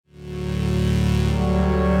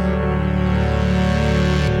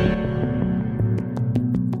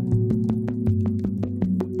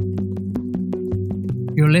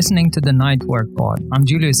You're listening to the Night Work Pod. I'm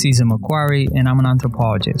Julius Caesar Macquarie, and I'm an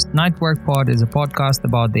anthropologist. Night Work Pod is a podcast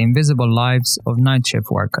about the invisible lives of night shift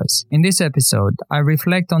workers. In this episode, I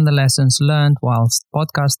reflect on the lessons learned whilst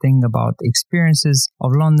podcasting about experiences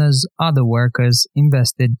of London's other workers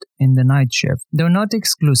invested in the night shift. Though not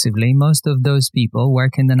exclusively, most of those people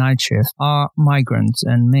working the night shift are migrants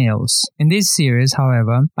and males. In this series,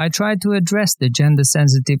 however, I try to address the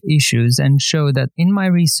gender-sensitive issues and show that in my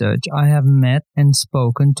research, I have met and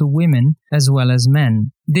spoken to women as well as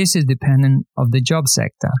men. This is dependent of the job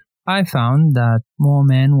sector. I found that more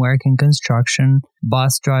men work in construction,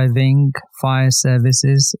 bus driving, fire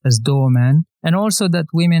services as doormen, and also that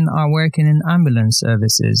women are working in ambulance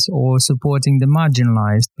services or supporting the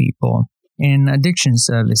marginalized people in addiction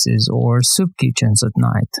services or soup kitchens at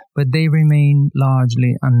night, but they remain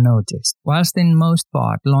largely unnoticed. Whilst in most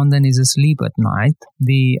part London is asleep at night,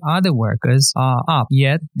 the other workers are up,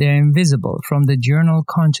 yet they're invisible from the general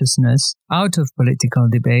consciousness, out of political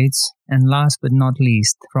debates, and last but not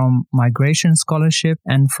least, from migration scholarship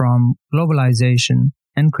and from globalization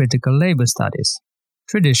and critical labor studies.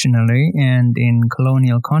 Traditionally, and in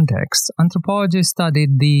colonial contexts, anthropologists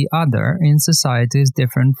studied the other in societies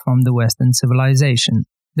different from the Western civilization.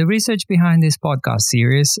 The research behind this podcast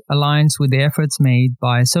series aligns with the efforts made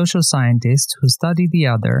by social scientists who study the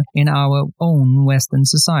other in our own Western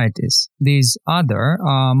societies. These other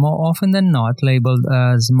are more often than not labeled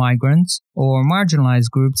as migrants or marginalized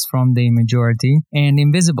groups from the majority and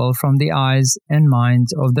invisible from the eyes and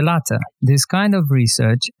minds of the latter. This kind of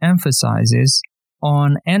research emphasizes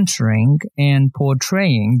on entering and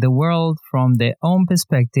portraying the world from their own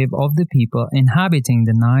perspective of the people inhabiting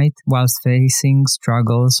the night whilst facing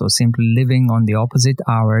struggles or simply living on the opposite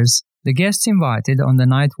hours. The guests invited on the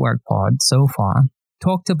Night Work Pod so far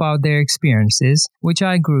talked about their experiences, which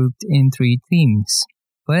I grouped in 3 themes.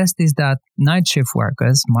 First is that night shift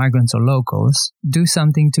workers, migrants or locals, do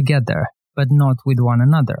something together, but not with one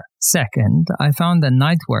another. Second, I found that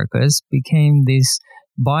night workers became these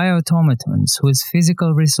bioautomatons whose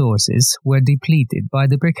physical resources were depleted by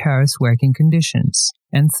the precarious working conditions.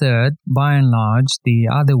 And third, by and large, the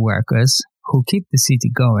other workers who keep the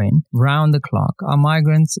city going round the clock are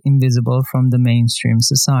migrants invisible from the mainstream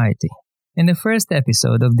society. In the first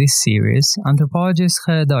episode of this series, anthropologist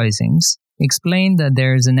Ger Duijsings explained that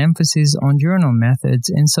there is an emphasis on journal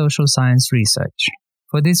methods in social science research.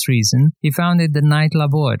 For this reason, he founded the Night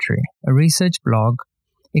Laboratory, a research blog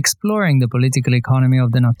exploring the political economy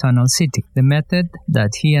of the nocturnal city. The method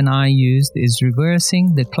that he and I used is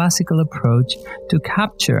reversing the classical approach to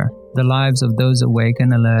capture the lives of those awake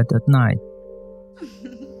and alert at night.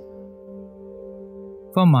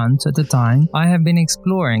 For months at a time, I have been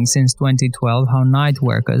exploring since 2012 how night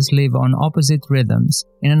workers live on opposite rhythms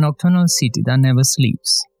in a nocturnal city that never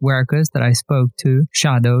sleeps. Workers that I spoke to,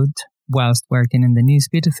 shadowed, whilst working in the New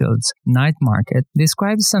Spitalfields night market,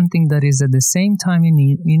 describes something that is at the same time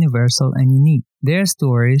universal and unique. Their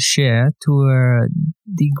stories share, to a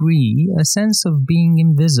degree, a sense of being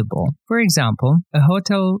invisible. For example, a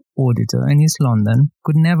hotel auditor in East London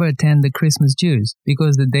could never attend the Christmas Juice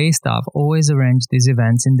because the day staff always arranged these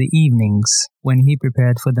events in the evenings when he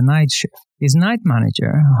prepared for the night shift. His night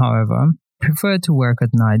manager, however, preferred to work at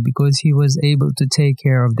night because he was able to take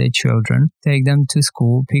care of their children, take them to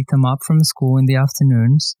school, pick them up from school in the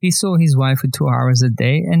afternoons. He saw his wife for 2 hours a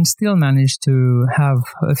day and still managed to have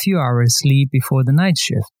a few hours sleep before the night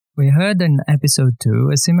shift. We heard in episode 2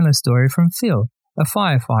 a similar story from Phil, a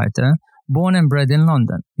firefighter born and bred in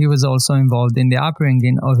London. He was also involved in the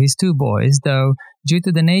upbringing of his 2 boys, though due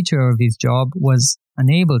to the nature of his job was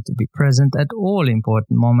unable to be present at all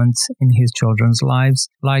important moments in his children's lives,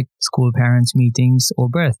 like school parents' meetings or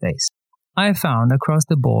birthdays. I found across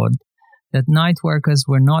the board that night workers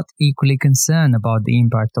were not equally concerned about the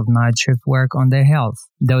impact of night shift work on their health.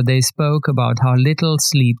 Though they spoke about how little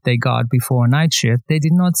sleep they got before night shift, they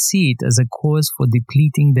did not see it as a cause for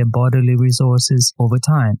depleting their bodily resources over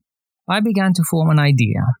time. I began to form an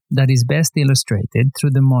idea that is best illustrated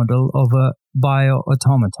through the model of a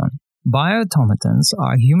bioautomaton. Bioautomatons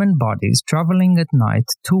are human bodies traveling at night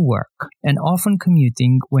to work and often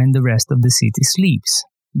commuting when the rest of the city sleeps.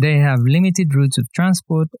 They have limited routes of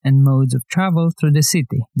transport and modes of travel through the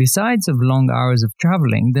city. Besides of long hours of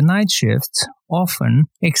traveling, the night shifts often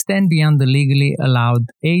extend beyond the legally allowed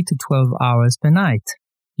 8 to 12 hours per night.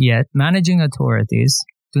 Yet, managing authorities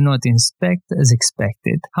do not inspect as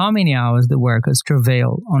expected how many hours the workers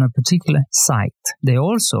travail on a particular site. They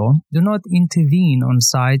also do not intervene on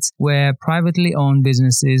sites where privately owned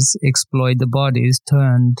businesses exploit the bodies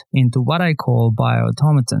turned into what I call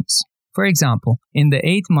bioautomatons. For example, in the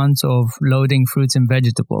 8 months of loading fruits and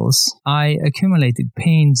vegetables, I accumulated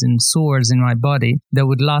pains and sores in my body that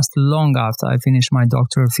would last long after I finished my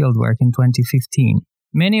doctoral fieldwork in 2015.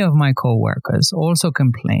 Many of my co-workers also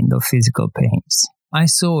complained of physical pains. I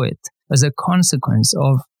saw it as a consequence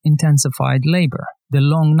of intensified labor, the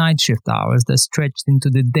long night shift hours that stretched into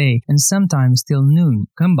the day and sometimes till noon.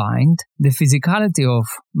 Combined, the physicality of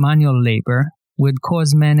manual labor would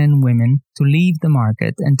cause men and women to leave the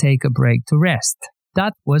market and take a break to rest.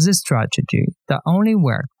 That was a strategy that only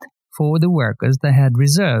worked for the workers that had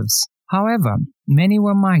reserves. However, many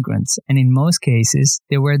were migrants, and in most cases,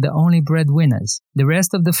 they were the only breadwinners. The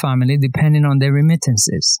rest of the family depended on their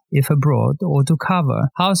remittances, if abroad, or to cover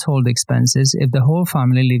household expenses if the whole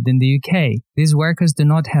family lived in the UK. These workers do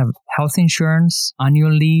not have health insurance,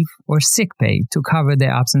 annual leave, or sick pay to cover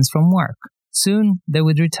their absence from work. Soon, they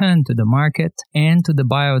would return to the market and to the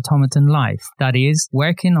bio-automaton life, that is,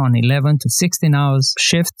 working on 11 to 16 hours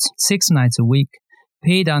shifts 6 nights a week,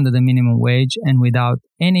 paid under the minimum wage and without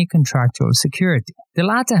any contractual security. The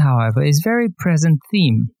latter, however, is a very present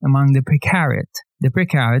theme among the precariat. The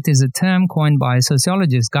precariat is a term coined by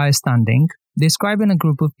sociologist Guy Standing, describing a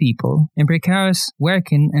group of people in precarious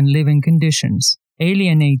working and living conditions,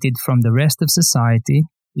 alienated from the rest of society,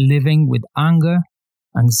 living with anger,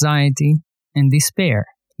 anxiety, and despair.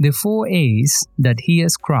 The 4 A's that he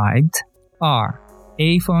ascribed are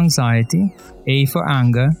A for anxiety, A for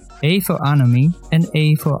anger, A for anomie, and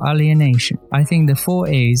A for alienation. I think the 4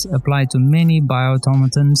 A's apply to many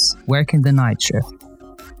bio-automatons working the night shift.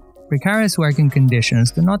 Precarious working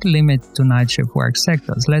conditions do not limit to night shift work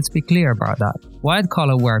sectors. Let's be clear about that.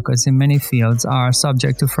 White-collar workers in many fields are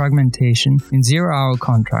subject to fragmentation in zero-hour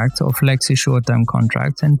contracts or flexi short-term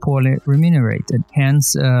contracts and poorly remunerated.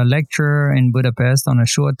 Hence, a lecturer in Budapest on a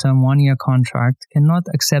short-term 1-year contract cannot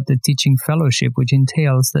accept a teaching fellowship, which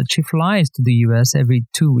entails that she flies to the US every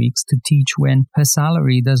 2 weeks to teach when her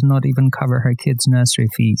salary does not even cover her kids' nursery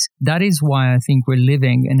fees. That is why I think we're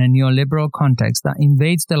living in a neoliberal context that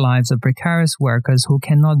invades the lives of precarious workers who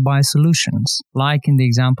cannot buy solutions, like in the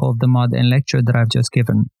example of the modern lecture that I've just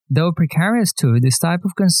given. Though precarious too, this type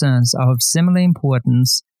of concerns are of similar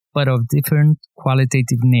importance but of different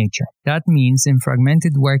qualitative nature. That means in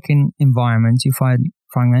fragmented working environments you find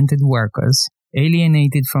fragmented workers,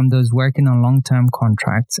 alienated from those working on long-term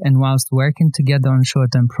contracts, and whilst working together on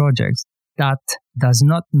short-term projects, that does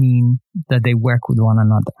not mean that they work with one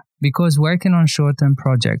another. Because working on short-term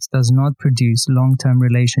projects does not produce long-term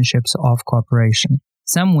relationships of cooperation.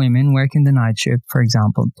 Some women working the night shift, for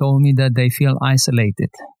example, told me that they feel isolated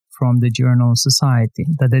from the general society,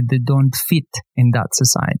 that they don't fit in that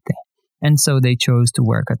society. And so they chose to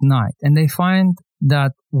work at night. And they find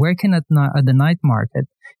that working at the night market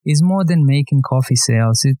is more than making coffee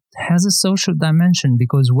sales. It has a social dimension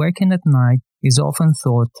because working at night is often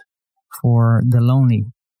thought for the lonely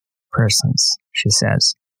persons, she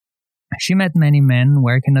says. She met many men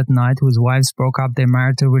working at night whose wives broke up their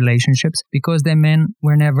marital relationships because their men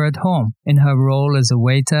were never at home. In her role as a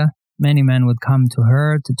waiter, many men would come to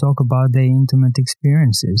her to talk about their intimate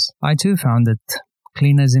experiences. I too found that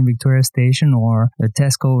cleaners in Victoria Station or a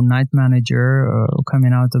Tesco night manager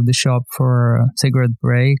coming out of the shop for a cigarette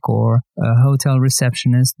break or a hotel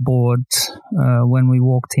receptionist bored when we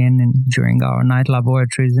walked in and during our night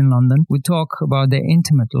laboratories in London would talk about their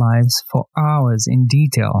intimate lives for hours in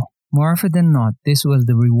detail. More often than not, this was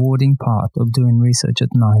the rewarding part of doing research at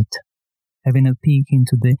night, having a peek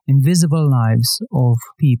into the invisible lives of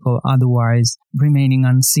people otherwise remaining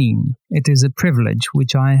unseen. It is a privilege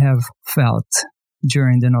which I have felt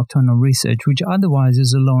during the nocturnal research, which otherwise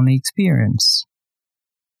is a lonely experience.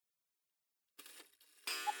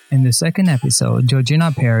 In the second episode,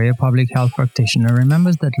 Georgina Perry, a public health practitioner,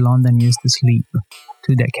 remembers that London used to sleep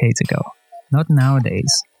 2 decades ago. Not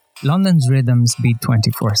nowadays. London's rhythms beat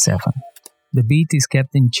 24/7. The beat is kept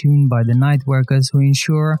in tune by the night workers who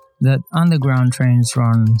ensure that underground trains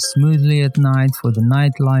run smoothly at night for the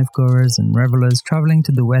night life-goers and revelers traveling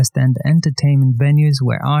to the West End entertainment venues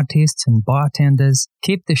where artists and bartenders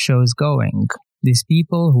keep the shows going. These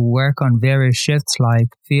people who work on various shifts like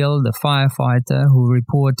Phil, the firefighter, who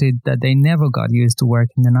reported that they never got used to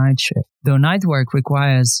working the night shift. Though night work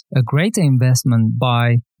requires a greater investment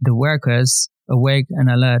by the workers awake and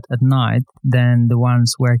alert at night than the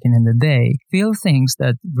ones working in the day, Phil thinks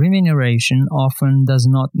that remuneration often does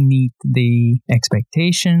not meet the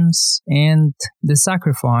expectations and the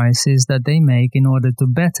sacrifices that they make in order to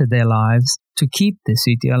better their lives to keep the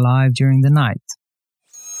city alive during the night.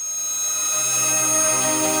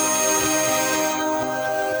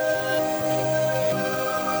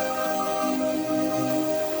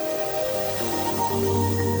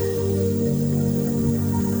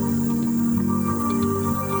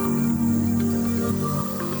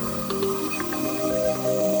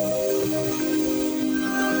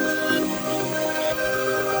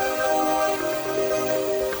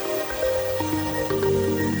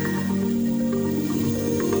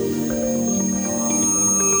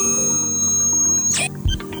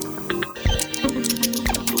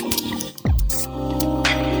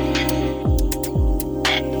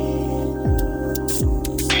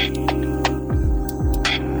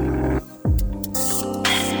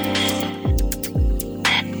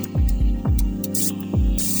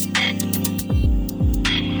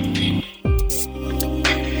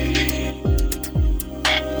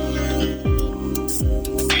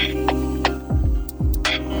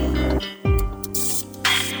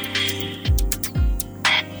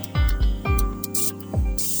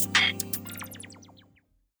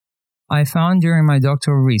 I found during my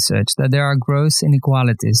doctoral research that there are gross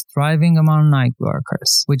inequalities thriving among night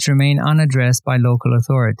workers, which remain unaddressed by local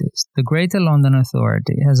authorities. The Greater London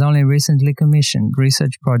Authority has only recently commissioned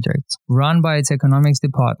research projects run by its economics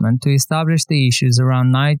department to establish the issues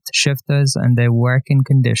around night shifters and their working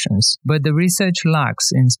conditions. But the research lacks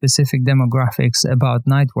in specific demographics about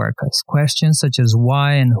night workers. Questions such as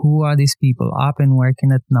why and who are these people up and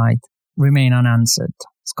working at night remain unanswered.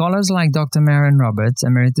 Scholars like Dr. Marion Roberts,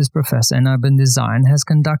 Emeritus Professor in Urban Design, has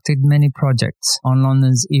conducted many projects on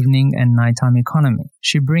London's evening and nighttime economy.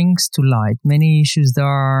 She brings to light many issues that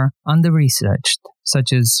are under-researched,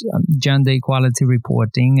 such as gender equality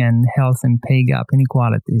reporting and health and pay gap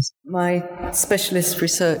inequalities. My specialist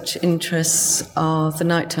research interests are the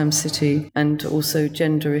nighttime city and also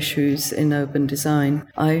gender issues in urban design.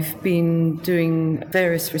 I've been doing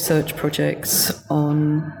various research projects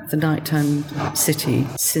on the nighttime city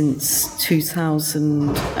since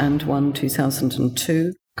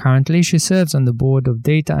 2001-2002. Currently, she serves on the board of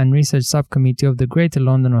Data and Research Subcommittee of the Greater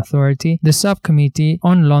London Authority, the subcommittee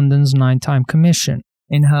on London's Nighttime Commission.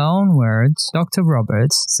 In her own words, Dr.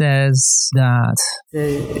 Roberts says that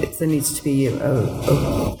there needs to be an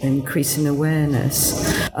increase in awareness.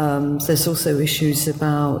 There's also issues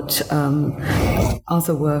about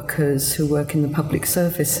other workers who work in the public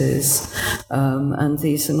services, and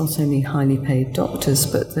these are not only highly paid doctors,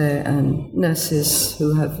 but they're nurses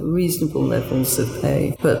who have reasonable levels of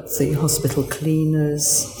pay, but the hospital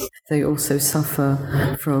cleaners, they also suffer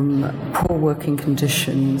from poor working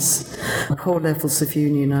conditions, poor levels of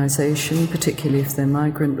unionisation, particularly if they're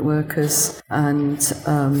migrant workers, and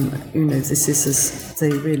this is they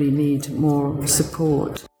really need more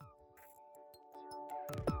support.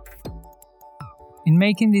 In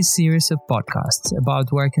making this series of podcasts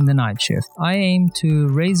about work in the night shift, I aim to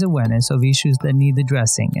raise awareness of issues that need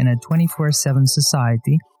addressing in a 24/7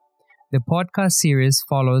 society. The podcast series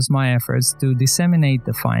follows my efforts to disseminate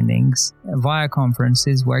the findings via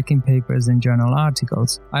conferences, working papers, and journal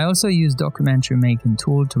articles. I also use documentary making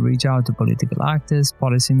tool to reach out to political actors,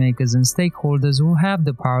 policymakers, and stakeholders who have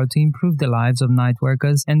the power to improve the lives of night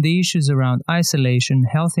workers and the issues around isolation,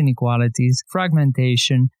 health inequalities,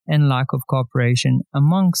 fragmentation, and lack of cooperation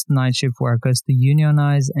amongst night shift workers to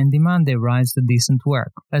unionize and demand their rights to decent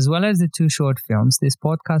work. As well as the 2 short films, this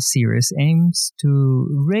podcast series aims to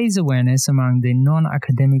raise awareness among the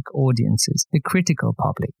non-academic audiences, the critical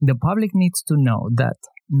public. The public needs to know that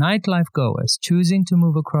nightlife goers choosing to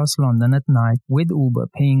move across London at night with Uber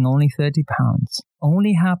paying only £30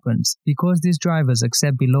 only happens because these drivers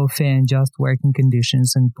accept below fair and just working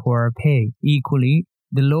conditions and poorer pay. Equally,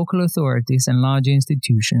 the local authorities and larger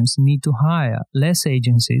institutions need to hire less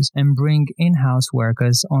agencies and bring in-house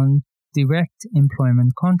workers on direct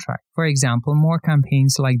employment contract. For example, more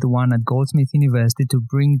campaigns like the one at Goldsmith University to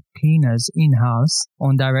bring cleaners in-house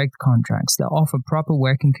on direct contracts that offer proper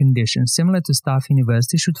working conditions similar to Staff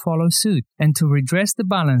University should follow suit. And to redress the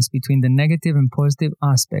balance between the negative and positive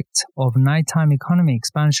aspects of nighttime economy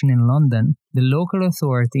expansion in London, the local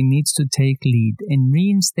authority needs to take lead in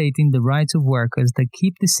reinstating the rights of workers that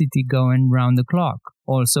keep the city going round the clock.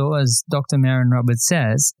 Also, as Dr. Marion Roberts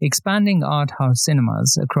says, expanding art house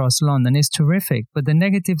cinemas across London is terrific, but the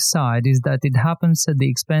negative side is that it happens at the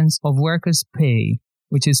expense of workers' pay,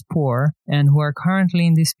 which is poor, and who are currently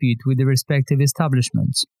in dispute with the respective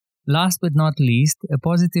establishments. Last but not least, a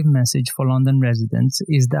positive message for London residents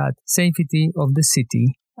is that safety of the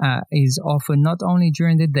city is offered not only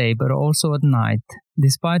during the day but also at night,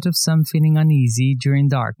 despite of some feeling uneasy during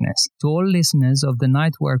darkness. To all listeners of the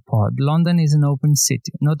Night Work Pod, London is an open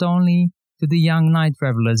city, not only to the young night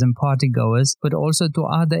revelers and partygoers, but also to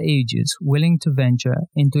other ages willing to venture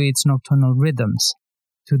into its nocturnal rhythms.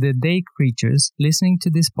 To the day creatures listening to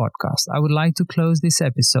this podcast, I would like to close this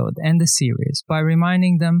episode and the series by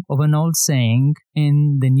reminding them of an old saying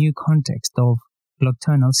in the new context of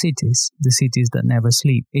nocturnal cities, the cities that never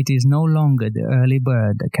sleep. It is no longer the early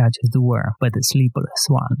bird that catches the worm, but the sleepless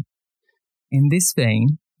one. In this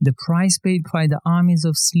vein, the price paid by the armies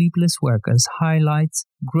of sleepless workers highlights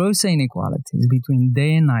gross inequalities between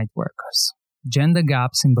day and night workers, gender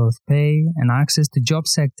gaps in both pay and access to job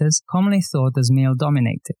sectors commonly thought as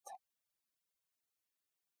male-dominated.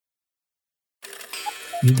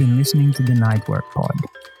 You've been listening to the Night Work Pod,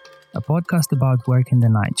 a podcast about work in the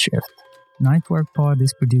night shift. Night Work Pod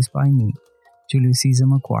is produced by me, Julius Caesar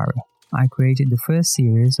Macquarie. I created the first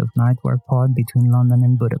series of Night Work Pod between London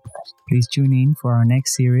and Budapest. Please tune in for our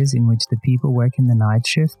next series in which the people working the night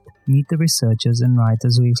shift meet the researchers and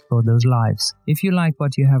writers who explore those lives. If you like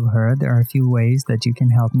what you have heard, there are a few ways that you can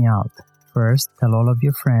help me out. First, tell all of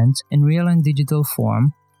your friends in real and digital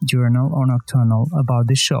form diurnal, or nocturnal about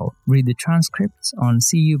the show. Read the transcripts on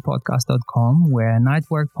cupodcast.com, where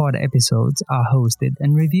Nightwork Pod episodes are hosted,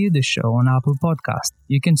 and review the show on Apple Podcast.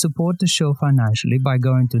 You can support the show financially by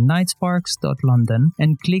going to nightsparks.london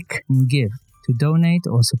and click Give to donate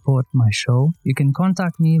or support my show. You can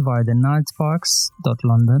contact me via the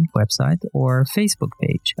nightsparks.london website or Facebook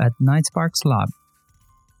page at Nightsparks Lab.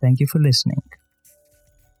 Thank you for listening.